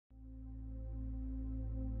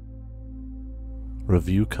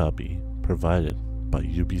Review copy provided by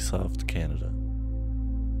Ubisoft Canada.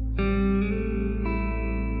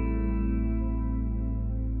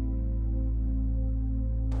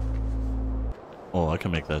 Oh, I can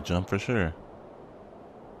make that jump for sure.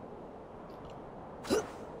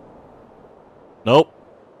 Nope.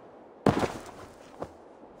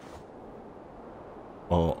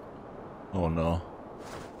 Oh. Oh no.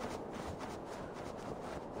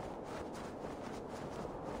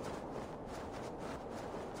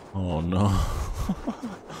 Oh no.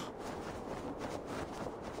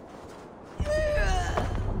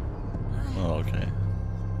 Oh, okay.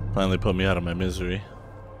 Finally put me out of my misery.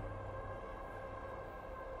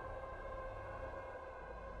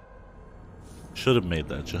 Should have made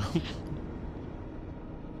that jump.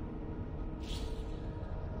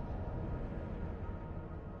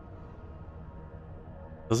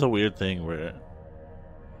 That's a weird thing where,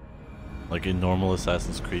 like in normal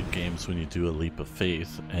Assassin's Creed games, when you do a leap of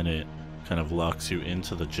faith and it kind of locks you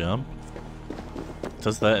into the jump, it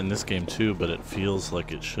does that in this game too, but it feels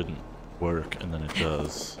like it shouldn't work, and then it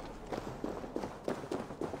does.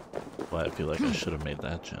 Why I feel like I should have made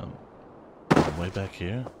that jump. Way back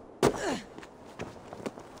here?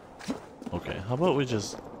 Okay, how about we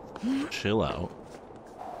just chill out,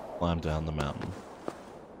 climb down the mountain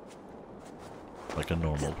like a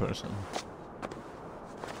normal person.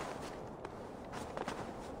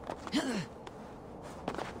 I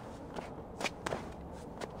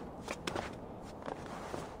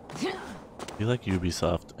feel like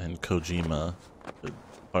Ubisoft and Kojima could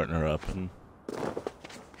partner up and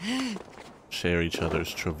share each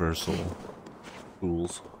other's traversal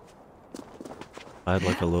tools. If I had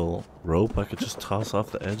like a little rope I could just toss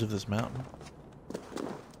off the edge of this mountain.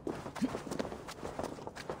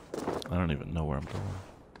 I don't even know where I'm going.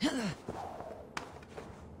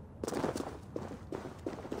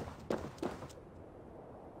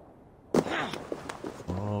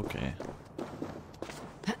 Okay.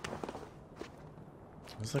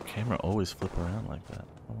 Why does the camera always flip around like that?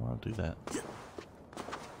 I don't want to do that.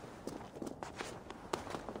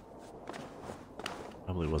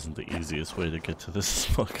 Probably wasn't the easiest way to get to this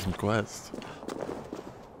fucking quest.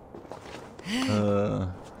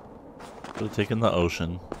 Could have taken the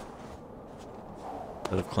ocean.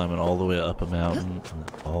 Instead of climbing all the way up a mountain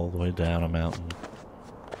and all the way down a mountain.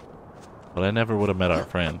 But I never would have met our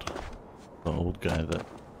friend. The old guy that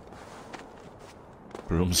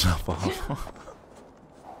blew himself off.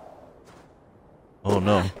 Oh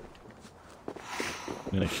no.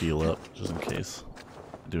 I'm gonna heal up just in case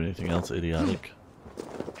I do anything else idiotic.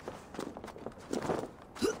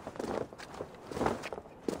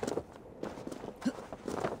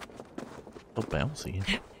 So bouncy.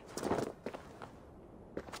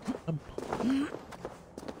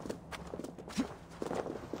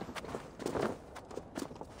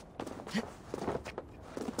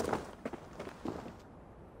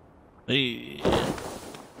 Hey.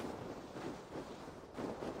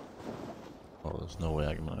 Oh, there's no way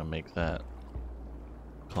I'm gonna make that.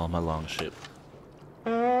 Call my long ship.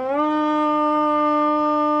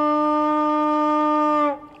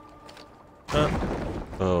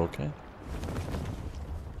 Oh, okay.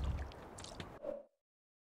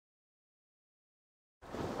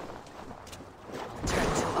 Turn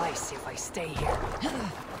to ice if I stay here.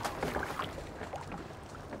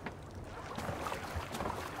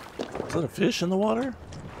 Is that a fish in the water?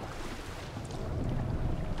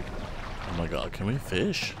 Oh my god, can we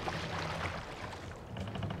fish?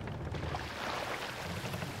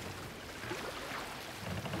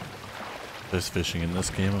 There's fishing in this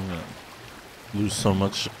game, I'm gonna lose so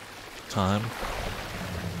much time.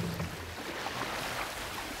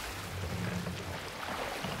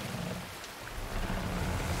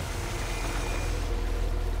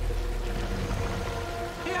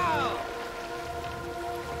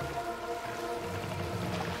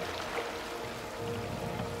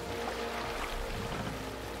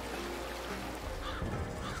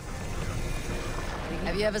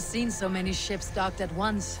 Have you ever seen so many ships docked at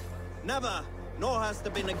once? Never, nor has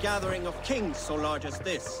there been a gathering of kings so large as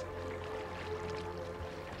this.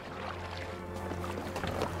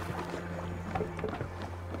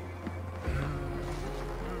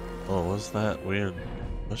 Oh, what's that weird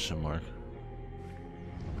question mark?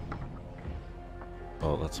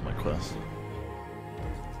 Oh, that's my quest.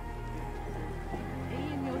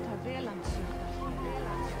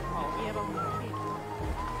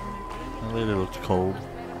 That lady looked cold.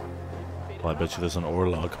 Oh, I bet you there's an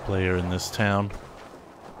Orlog player in this town.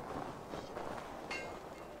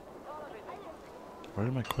 Where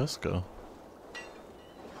did my quest go?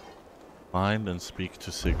 Find and speak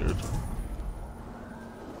to Sigurd.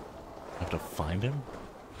 have to find him?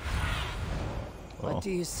 What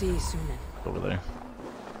do you see, Sunan? Over there.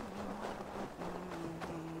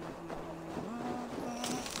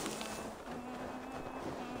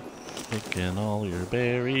 Picking all your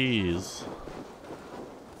berries.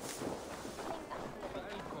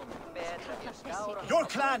 Your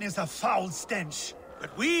clan is a foul stench.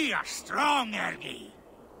 But we are strong, Ergi.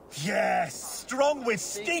 Yes, strong with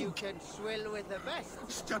stink. Can swill with the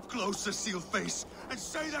best. Step closer, Sealface, and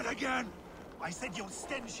say that again. I said your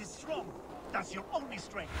stench is strong. That's your only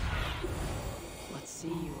strength. What see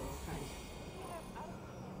you, old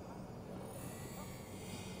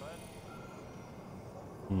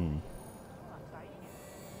friend?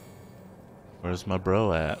 Where's my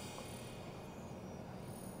bro at?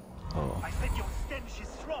 Oh. I said your stench is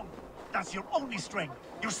strong. That's your only strength.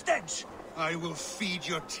 Your stench. I will feed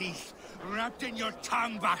your teeth, wrapped in your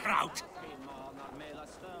tongue, Bachraut.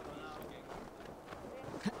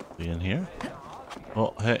 Be in here?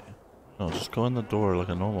 Oh, hey. No, just go in the door like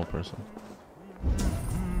a normal person.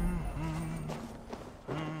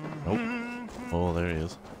 Nope. Oh, there he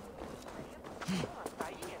is.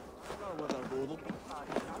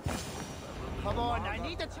 Come on, I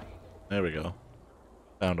need it. There we go.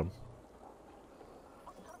 Found him.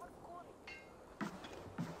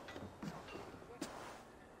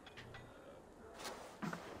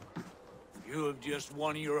 You have just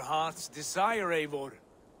won your heart's desire, Eivor.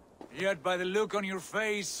 Yet by the look on your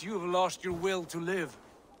face, you have lost your will to live.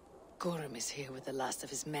 Gorm is here with the last of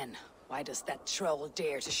his men. Why does that troll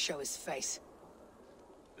dare to show his face?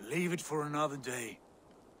 Leave it for another day.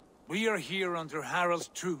 We are here under Harald's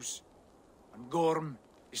truce, and Gorm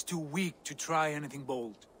is too weak to try anything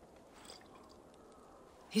bold.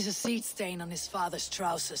 He's a seed stain on his father's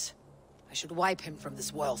trousers. I should wipe him from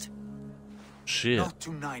this world. Shit. Not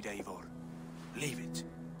tonight, Eivor. Leave it.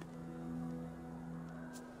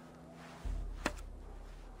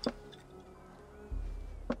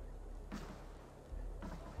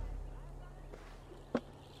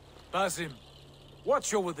 Basim,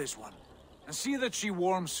 watch over this one, and see that she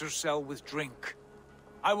warms herself with drink.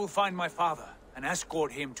 I will find my father, and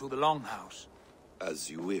escort him to the Longhouse. As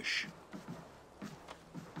you wish.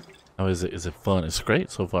 How is it? Is it fun? It's great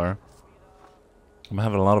so far. I'm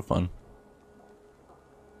having a lot of fun.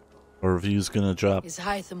 Our review's gonna drop Is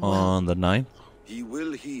Hytham well? on the 9th. He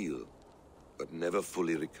will heal, but never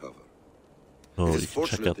fully recover. Oh, It you is can check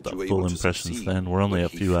fortunate out that the you were full able to impressions succeed then. We're only when a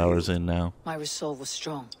he few hours failed. in now. My resolve was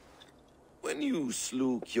strong. When you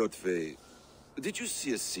slew Kjotve, did you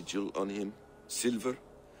see a sigil on him? Silver,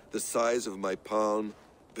 the size of my palm,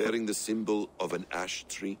 bearing the symbol of an ash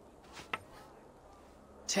tree?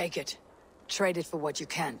 Take it. Trade it for what you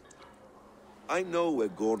can. I know where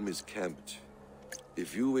Gorm is camped.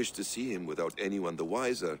 If you wish to see him without anyone the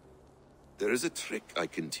wiser, there is a trick I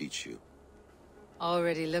can teach you.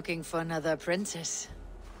 Already looking for another apprentice.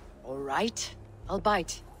 All right, I'll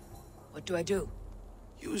bite. What do I do?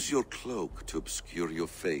 Use your cloak to obscure your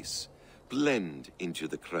face. Blend into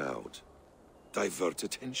the crowd. Divert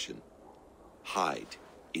attention. Hide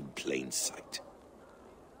in plain sight.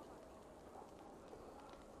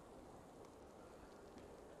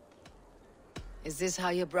 Is this how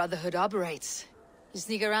your Brotherhood operates? You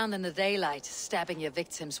sneak around in the daylight, stabbing your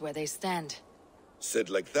victims where they stand. Said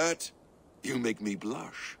like that, you make me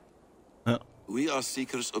blush. Huh. We are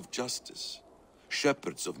seekers of justice,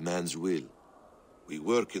 shepherds of man's will. We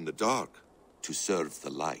work in the dark to serve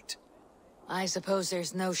the light. I suppose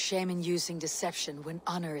there's no shame in using deception when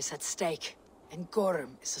honor is at stake. And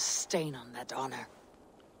Gorm is a stain on that honor.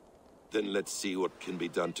 Then let's see what can be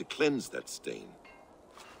done to cleanse that stain.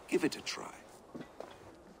 Give it a try.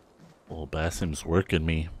 Oh, Basim's working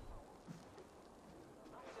me.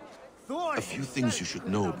 A few things you should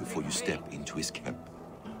know before you step into his camp.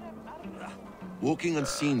 Walking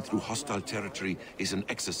unseen through hostile territory is an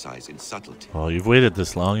exercise in subtlety. Oh, you've waited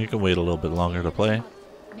this long. You can wait a little bit longer to play.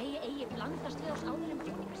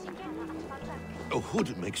 A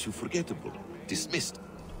hood makes you forgettable, dismissed.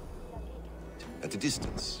 At a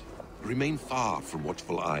distance, remain far from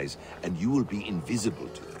watchful eyes, and you will be invisible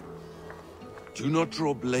to them. Do not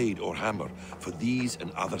draw blade or hammer, for these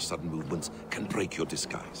and other sudden movements can break your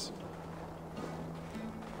disguise.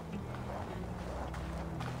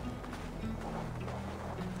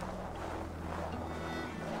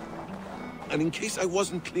 And in case I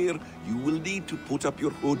wasn't clear, you will need to put up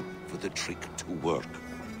your hood for the trick to work.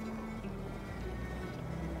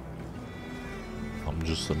 I'm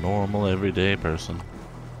just a normal, everyday person.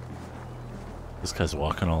 This guy's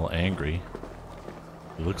walking all angry.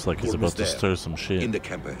 He looks like he's about to stir some shit. In the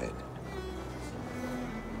camp ahead.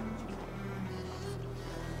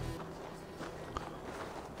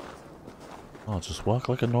 Oh, just walk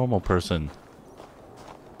like a normal person.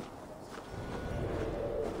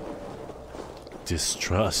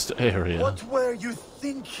 Distrust area. What were you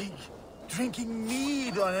thinking? Drinking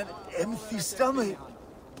mead on an empty stomach?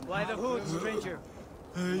 Why the hood, stranger?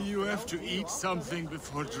 You have to eat something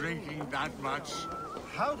before drinking that much.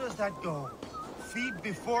 How does that go? Feed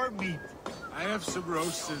before meat. I have some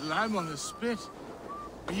roasted lamb on the spit.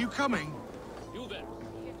 Are you coming? You there.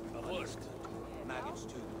 A horse. Maggots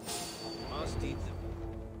too. Must eat them.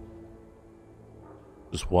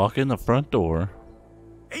 Just walk in the front door.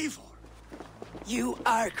 Eivor! You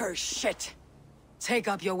Arker shit! Take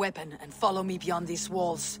up your weapon and follow me beyond these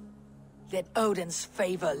walls. Let Odin's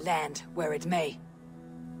favor land where it may.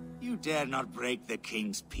 You dare not break the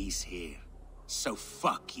king's peace here. So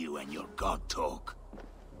fuck you and your god talk.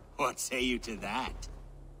 What say you to that?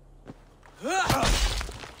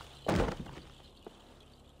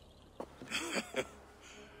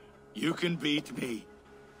 You can beat me,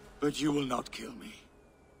 but you will not kill me.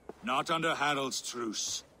 Not under Harald's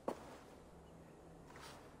truce.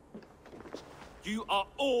 You are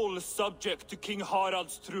all subject to King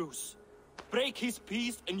Harald's truce. Break his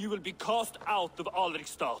peace and you will be cast out of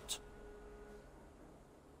Alrikstad.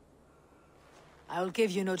 I'll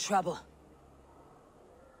give you no trouble.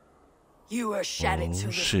 You were shed into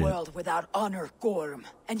this shit. world without honor, Gorm,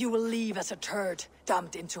 and you will leave as a turd,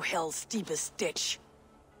 dumped into hell's deepest ditch.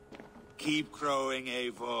 Keep crowing,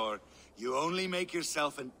 Eivor. You only make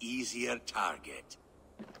yourself an easier target.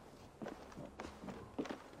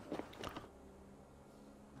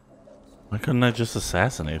 Why couldn't I just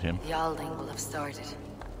assassinate him? The Alding will have started.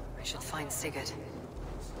 I should find Sigurd.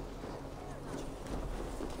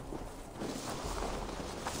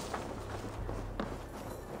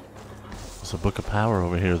 There's a book of power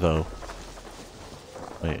over here, though.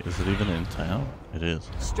 Wait, is it even in town? It is.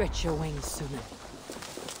 Stretch your wings sooner.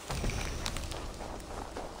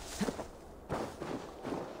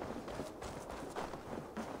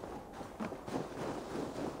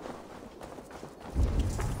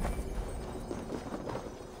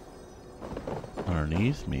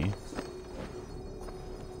 Underneath me.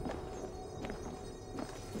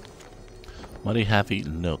 Muddy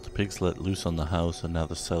half-eaten note. The pigs let loose on the house and now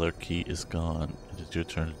the cellar key is gone. It is your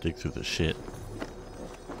turn to dig through the shit.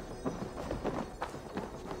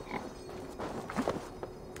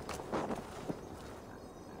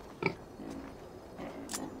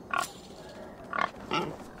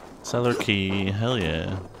 Cellar key, hell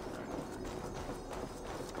yeah.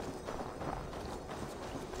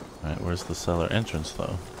 Alright, where's the cellar entrance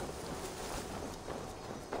though?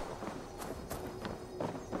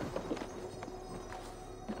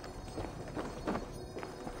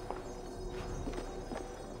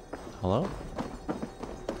 Hello?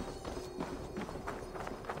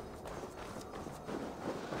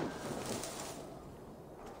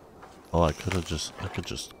 Oh, I could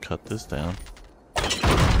just cut this down.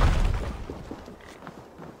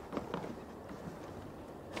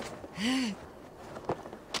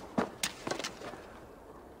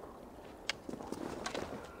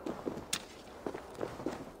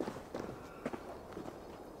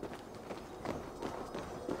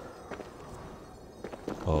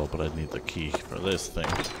 Oh, but I need the key for this thing.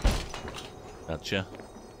 Gotcha.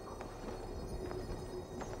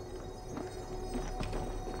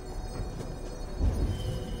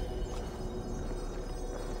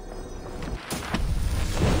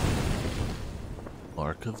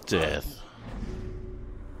 Mark of Death.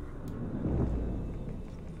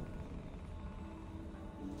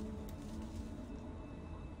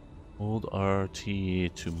 Hold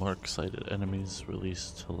RT to mark sighted enemies,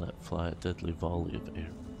 release to let fly a deadly volley of air.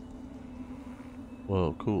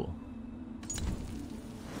 Whoa, cool.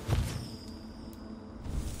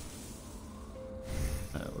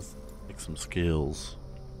 Alright, let's take some skills.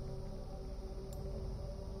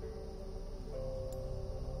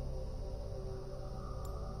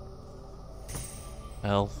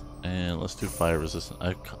 Health, and let's do fire resistant.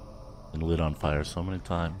 I've been lit on fire so many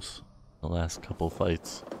times the last couple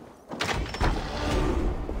fights.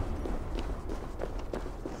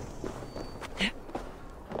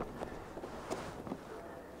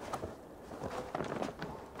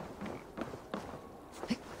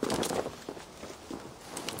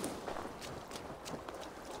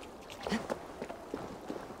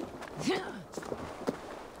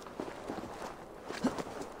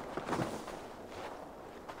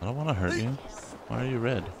 I don't want to hurt you. Why are you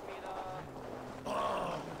red?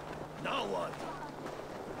 Now what?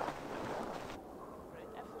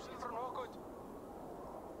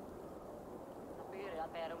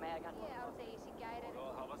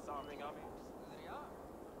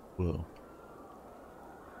 Whoa.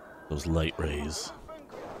 Those light rays.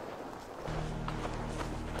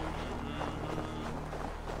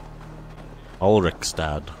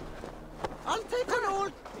 Ulrichstad. I'll take an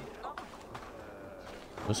old.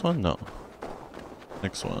 This one? No.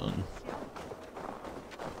 Next one.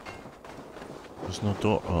 There's no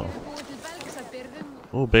door. Oh.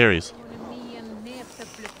 Oh, berries.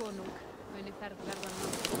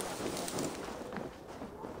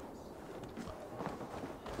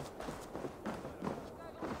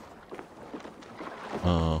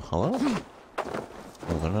 Hello?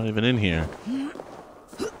 Oh, they're not even in here.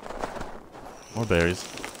 More berries.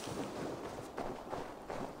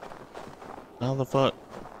 How the fuck?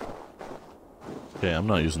 Okay, I'm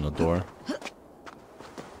not using the door.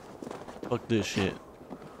 Fuck this shit.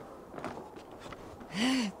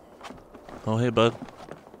 Oh, hey, bud.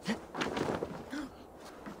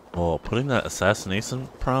 Oh, putting that assassination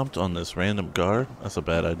prompt on this random guard? That's a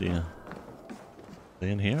bad idea.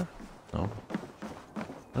 They in here? No.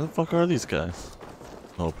 Where the fuck are these guys?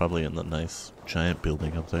 Oh, probably in the nice giant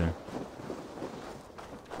building up there.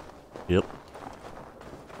 Yep.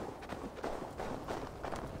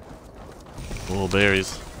 Oh,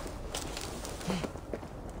 berries.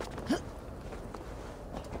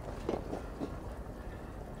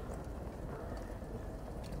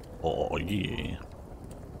 Oh, yeah.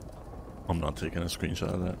 I'm not taking a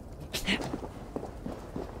screenshot of that.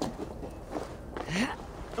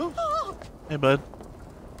 Oh. Hey, bud.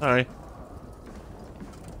 Sorry.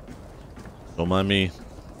 Don't mind me,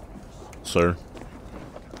 sir.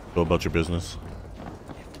 Go about your business.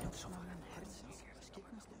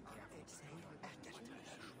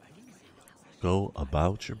 Go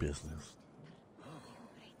about your business.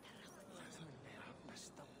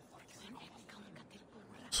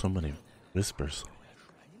 So many whispers.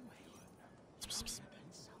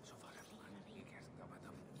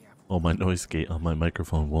 Oh, my noise gate on my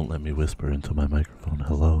microphone won't let me whisper into my microphone.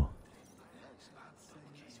 Hello.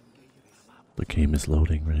 The game is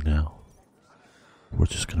loading right now. We're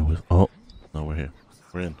just gonna whisper. Oh, no, we're here.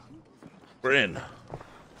 We're in. We're in.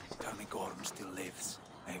 Tell me Gorm still lives,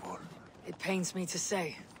 Eivor. It pains me to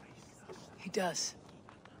say. He does.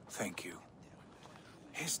 Thank you.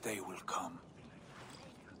 His day will come.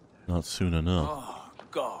 Not soon enough. Oh,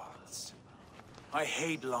 gods. I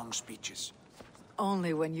hate long speeches.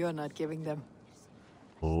 Only when you're not giving them.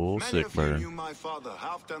 Oh, Many sick of you burn. knew my father,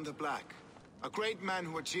 Halfdan the Black. A great man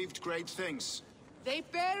who achieved great things. They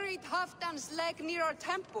buried Halfdan's leg near our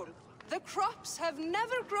temple. The crops have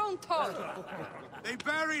never grown tall. They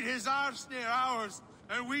buried his arse near ours,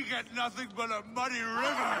 and we get nothing but a muddy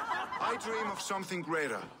river. I dream of something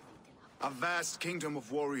greater. A vast kingdom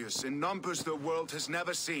of warriors in numbers the world has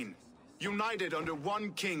never seen. United under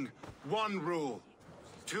one king, one rule.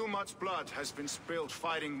 Too much blood has been spilled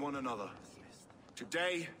fighting one another.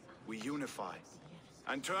 Today, we unify.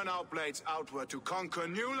 And turn our blades outward to conquer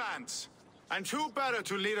new lands. And who better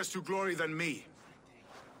to lead us to glory than me?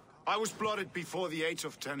 I was blooded before the age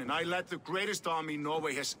of 10, and I led the greatest army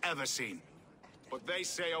Norway has ever seen. But they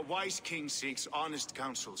say a wise king seeks honest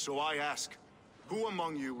counsel, so I ask, who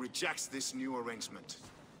among you rejects this new arrangement?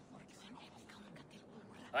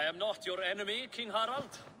 I am not your enemy, King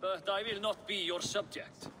Harald, but I will not be your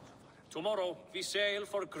subject. Tomorrow we sail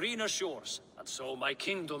for greener shores, and so my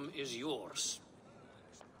kingdom is yours.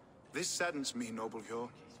 This saddens me, noble Hjor.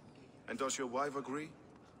 And does your wife agree?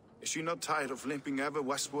 Is she not tired of limping ever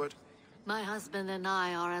westward? My husband and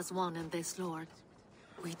I are as one in this, Lord.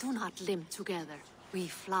 We do not limp together. We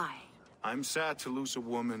fly. I'm sad to lose a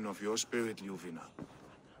woman of your spirit, Ljuvina.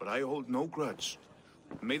 But I hold no grudge.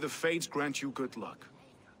 May the fates grant you good luck.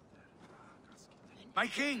 My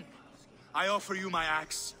king, I offer you my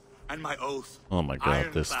axe and my oath. Oh my god,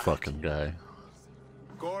 Iron this back. fucking guy.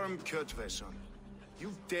 Gorm Kjotveson,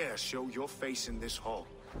 you dare show your face in this hall.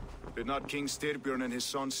 Did not King Styrbjörn and his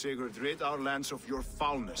son Sigurd rid our lands of your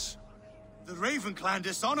foulness? The Raven clan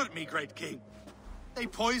dishonored me, great king. They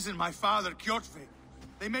poisoned my father, Kjotve.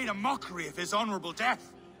 They made a mockery of his honorable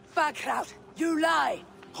death. Backrout! You lie!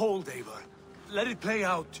 Hold, Eivor. Let it play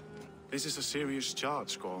out. This is a serious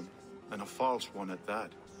charge, Gorm, and a false one at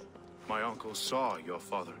that. My uncle saw your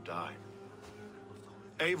father die.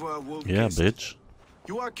 Eivor will Yeah, bitch.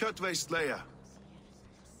 You are Kjotve's slayer.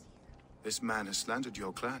 This man has slandered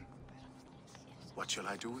your clan. What shall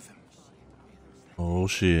I do with him? Oh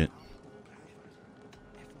shit.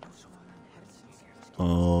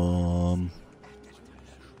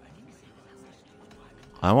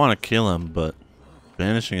 I want to kill him, but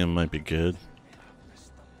banishing him might be good.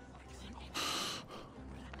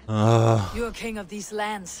 You're king of these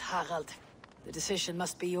lands, Harald. The decision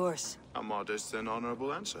must be yours. A modest and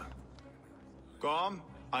honorable answer. Gorm,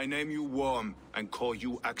 I name you Worm and call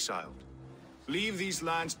you exiled. Leave these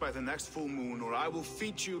lands by the next full moon, or I will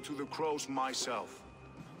feed you to the crows myself.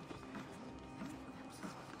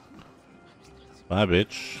 Bye,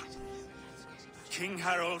 bitch. King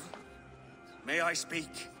Harold, may I speak?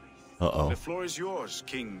 Uh-oh. The floor is yours,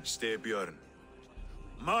 King Styrbjörn.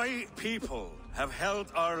 My people have held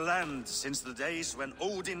our land since the days when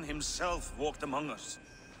Odin himself walked among us.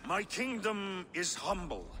 My kingdom is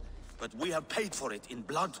humble, but we have paid for it in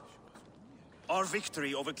blood. Our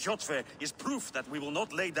victory over Kjotve is proof that we will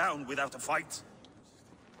not lay down without a fight.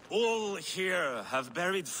 All here have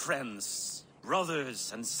buried friends,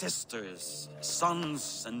 brothers and sisters,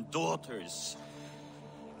 sons and daughters.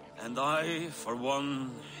 And I, for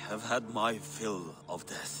one, have had my fill of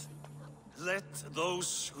death. Let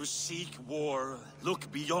those who seek war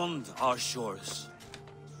look beyond our shores.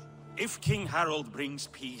 If King Harold brings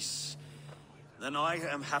peace, then I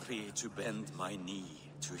am happy to bend my knee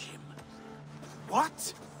to him.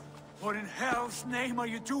 What? What in hell's name are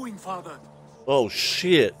you doing, father? Oh,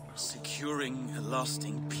 shit. Securing a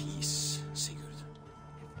lasting peace, Sigurd.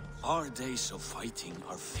 Our days of fighting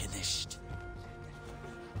are finished.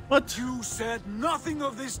 What? You said nothing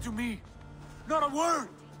of this to me. Not a word.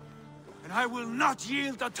 And I will not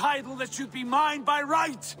yield a title that should be mine by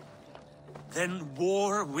right. Then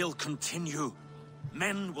war will continue.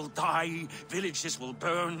 Men will die, villages will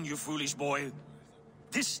burn, you foolish boy.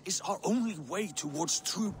 This is our only way towards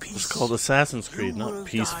true peace. It's called Assassin's Creed, You not will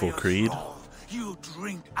Peaceful die a Creed. thrall. You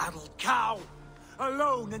drink-addled cow.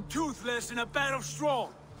 Alone and toothless in a bed of straw.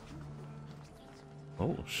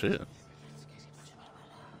 Oh, shit.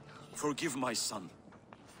 Forgive my son.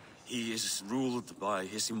 He is ruled by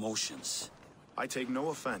his emotions. I take no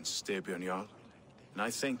offense, Styrbjörn Jarl, and I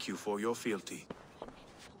thank you for your fealty.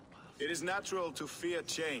 It is natural to fear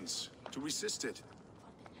change, to resist it.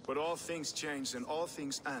 But all things change and all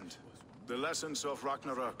things end. The lessons of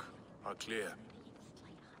Ragnarok are clear.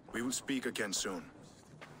 We will speak again soon.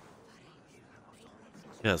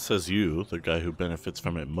 Yeah, it says you, the guy who benefits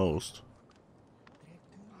from it most.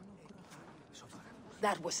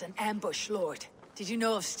 That was an ambush, Lord. Did you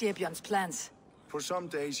know of Styrbjörn's plans? For some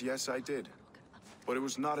days, yes, I did. But it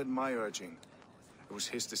was not at my urging. It was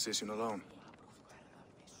his decision alone.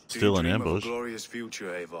 Still an Do you dream ambush. of a glorious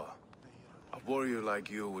future, Eivor? A warrior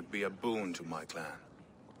like you would be a boon to my clan.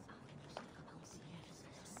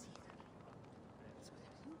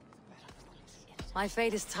 My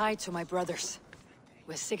fate is tied to my brothers.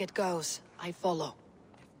 Where Sigurd goes, I follow.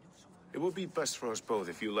 It would be best for us both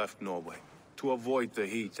if you left Norway, to avoid the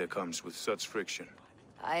heat that comes with such friction.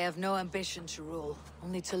 I have no ambition to rule,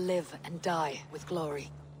 only to live and die with glory.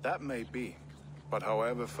 That may be, but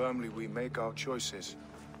however firmly we make our choices,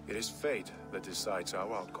 it is fate that decides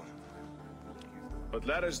our outcome. But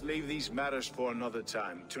let us leave these matters for another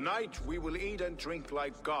time. Tonight, we will eat and drink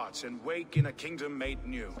like gods and wake in a kingdom made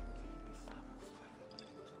new.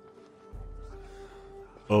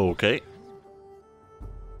 Okay.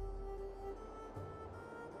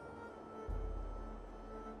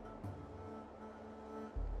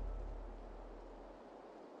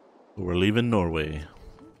 We're leaving Norway.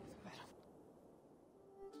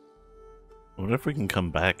 I wonder if we can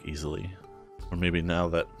come back easily. Or maybe now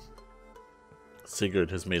that Sigurd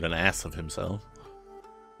has made an ass of himself,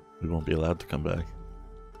 we won't be allowed to come back.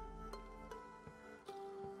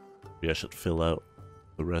 Maybe I should fill out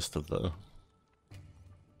the rest of the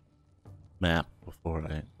map before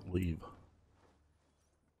I leave.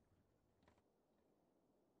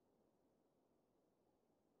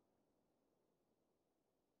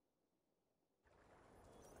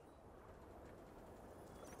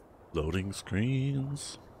 Loading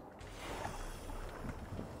screens.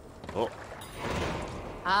 Oh.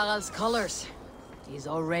 Harald's colors. He's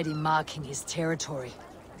already marking his territory.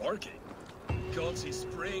 Marking? Gods, he's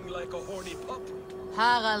spraying like a horny pup.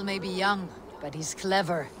 Harald may be young, but he's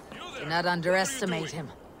clever. Do not underestimate him.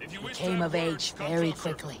 If you He wish to came have of words, age come very closer.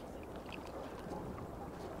 quickly.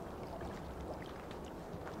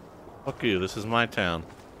 Fuck you, this is my town.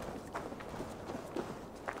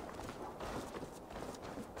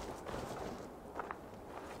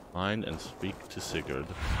 Find and speak to Sigurd.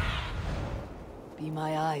 Be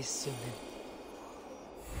my eyes soon.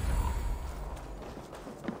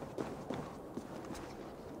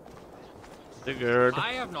 Sigurd.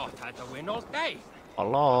 I have not had to win all day.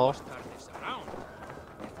 Hello. Turn this around.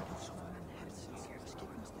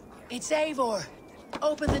 It's Eivor.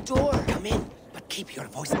 Open the door. Come in, but keep your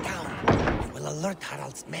voice down. You will alert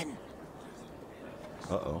Harald's men.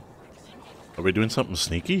 Uh-oh. Are we doing something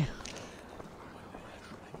sneaky?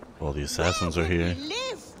 All the assassins are here.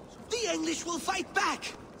 Live! The English will fight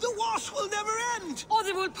back! The The wars will never end! Or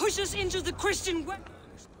they will push us into the Christian way.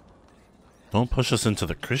 Don't push us into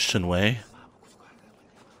the Christian way.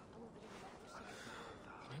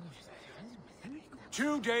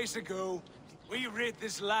 2 days ago, we rid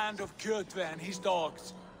this land of Kjotve and his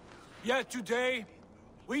dogs. Yet today,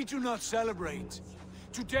 we do not celebrate.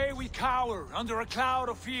 Today we cower under a cloud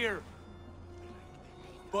of fear.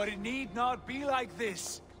 But it need not be like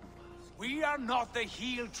this. We are not the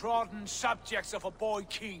heel-trodden subjects of a boy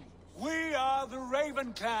king. We are the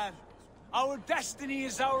Raven clan. Our destiny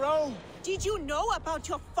is our own. Did you know about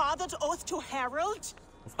your father's oath to Harold?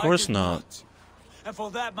 Of course I did not. And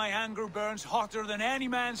for that my anger burns hotter than any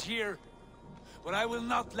man's here. But I will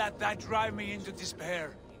not let that drive me into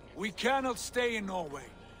despair. We cannot stay in Norway.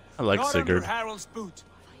 I like not Sigurd. under Harold's boot.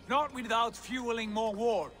 Not without fueling more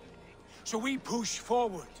war. So we push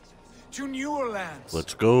forward to newer lands.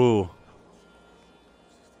 Let's go.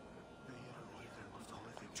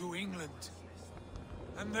 To England.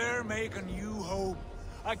 And there make a new home.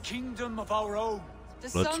 A kingdom of our own. The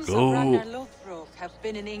Let's sons go. of Ragnar Lothbrok have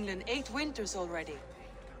been in England 8 winters already.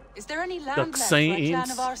 Is there any land left for a Saints.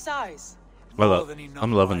 clan of our size? Well,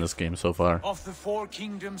 I'm loving this game so far. Of the 4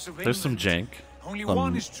 kingdoms of There's some England, jank. only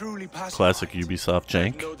one is truly pacified. Classic Ubisoft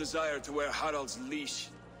jank. No desire to wear Harald's leash.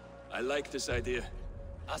 I like this idea.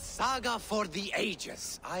 A saga for the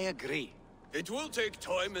ages. I agree. It will take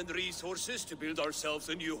time and resources to build ourselves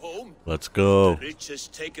a new home. Let's go. The riches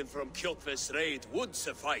taken from Kjotve's raid would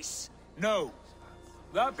suffice. No.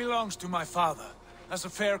 That belongs to my father, as a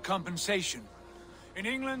fair compensation. In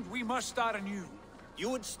England, we must start anew. You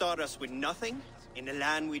would start us with nothing? In a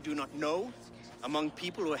land we do not know? Among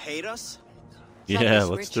people who hate us? Yeah, Kjotve's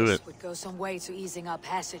let's do riches it. would go some way to easing our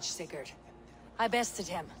passage, Sigurd. I bested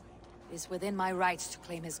him. It is within my rights to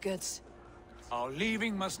claim his goods. Our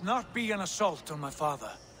leaving must not be an assault on my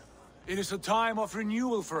father. It is a time of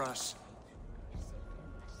renewal for us.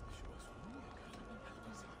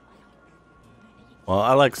 Well,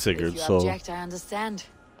 I like If Sigurd, you so object, I understand.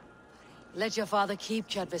 Let your father keep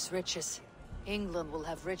Kjotve's riches. England will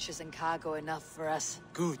have riches and cargo enough for us.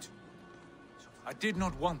 Good. I did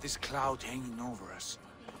not want this cloud hanging over us.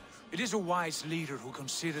 It is a wise leader who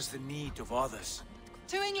considers the need of others.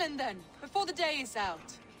 To England then, before the day is out.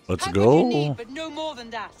 let's Have what you go. need, but no more than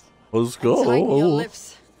that. Let's Tighten your go.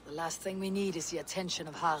 lips. The last thing we need is the attention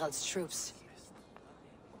of Harald's troops.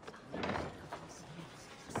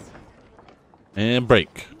 And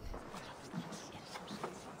break.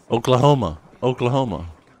 Oklahoma. Oklahoma.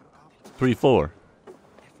 3-4.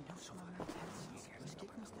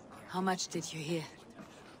 How much did you hear?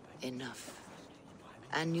 Enough.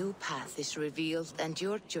 A new path is revealed and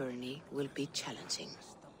your journey will be challenging.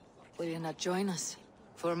 Will you not join us?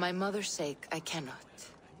 For my mother's sake, I cannot.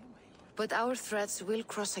 But our threads will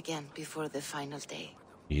cross again before the final day.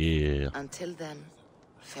 Yeah. Until then,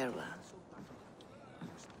 farewell.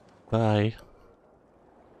 Bye.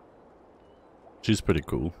 She's pretty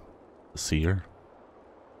cool. To see her.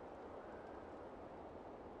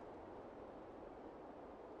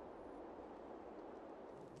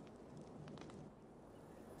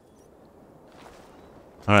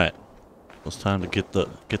 All right. It's time to get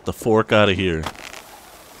the fork out of here.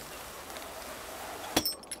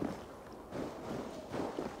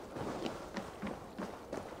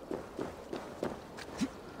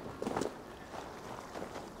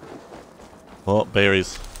 Oh,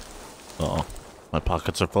 berries. Uh-oh. My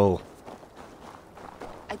pockets are full.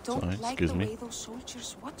 I don't Sorry, like excuse the me. way those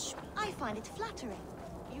soldiers watch me. I find it flattering.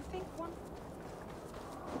 You think one...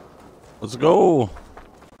 Let's go.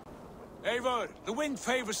 Eivor, the wind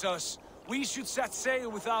favors us. We should set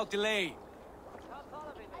sail without delay.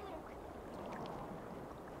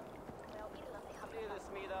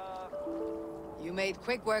 You made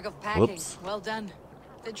quick work of packing. Whoops. Well done.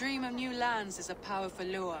 The dream of new lands is a powerful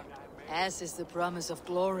lure. As is the promise of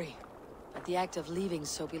glory. But the act of leaving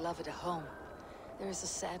so beloved a home, there is a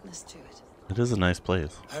sadness to it. It is a nice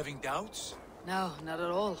place. Having doubts? No, not at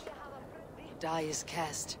all. The die is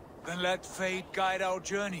cast. Then let fate guide our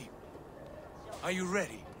journey. Are you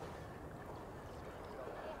ready?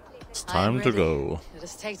 It's I am time to ready. go. Let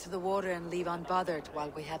us take to the water and leave unbothered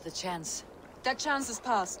while we have the chance. That chance is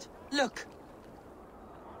past. Look!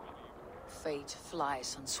 Fate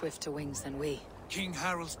flies on swifter wings than we. King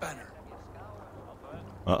Harold's banner.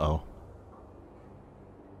 Uh-oh.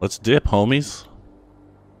 Let's dip, homies.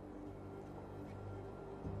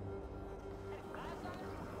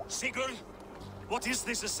 Sigurd, what is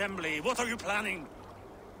this assembly? What are you planning?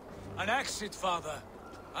 An exit, father.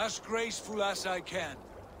 As graceful as I can.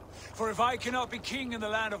 For if I cannot be king in the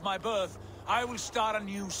land of my birth, I will start a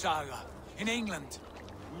new saga. In England.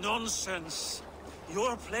 Nonsense.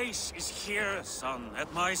 Your place is here, son,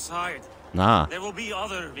 at my side. Nah. There will be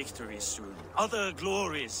other victories soon, other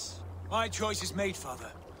glories. My choice is made, father.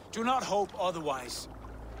 Do not hope otherwise.